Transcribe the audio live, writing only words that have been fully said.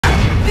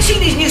you seen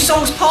these new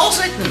songs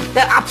Paul's written?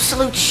 They're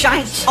absolute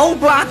shite. Old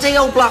bloody,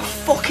 old blood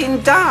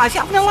fucking dies.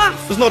 You having a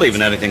laugh? There's not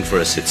even anything for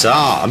a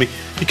sitar. I mean,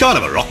 you can't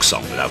have a rock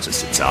song without a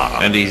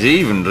sitar. And he's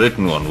even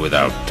written one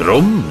without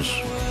drums.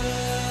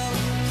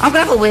 I'm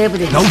gonna have a word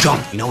with him. No,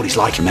 John. You know what he's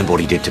like. Remember what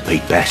he did to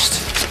Pete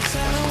Best.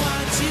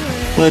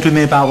 Word with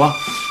me about what?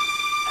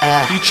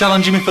 You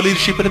challenging me for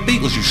leadership of the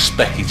Beatles, you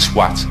specky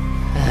twat?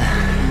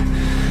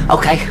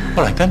 Okay.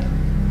 All right then.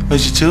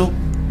 Where's your tool?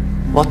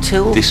 What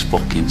tool? This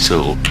fucking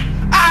tool.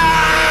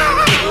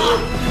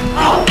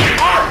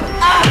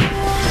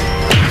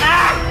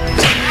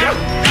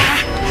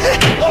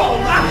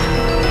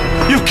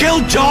 You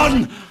killed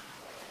John!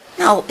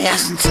 No, he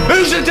hasn't.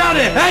 Who's the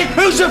daddy, eh?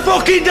 Who's the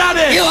fucking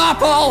daddy? You are,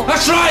 Paul!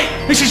 That's right!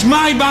 This is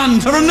my band,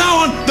 and from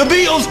now on, the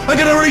Beatles are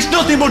going to release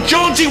nothing but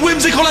jaunty,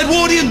 whimsical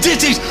Edwardian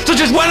ditties,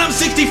 such as When I'm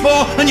 64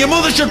 and Your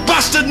Mother Should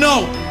Bastard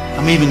Know.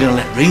 I'm even going to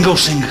let Ringo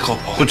sing a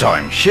couple. But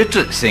I'm shit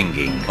at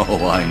singing.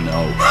 Oh, I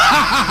know.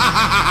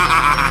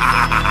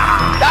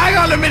 Hang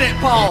on a minute,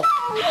 Paul.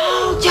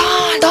 Oh,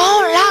 John,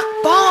 don't lock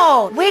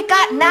boat. We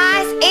got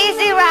nice,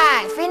 easy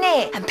rides,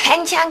 finna, and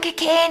pension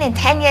kick in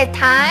 10 years'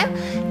 time.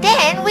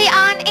 Then we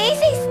on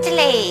easy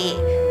street.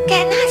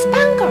 Get a nice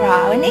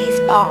bungalow in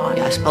Eastbourne.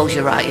 Yeah, I suppose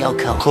you're right,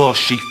 Yoko. Of course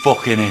she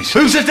fucking is.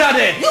 Who's the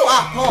daddy? You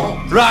are, Paul.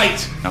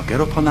 Right. Now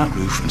get up on that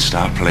roof and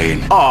start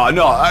playing. Oh,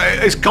 no,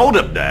 it's cold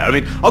up there. I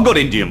mean, I've got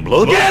Indian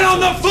blood. Get on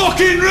the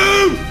fucking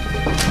roof!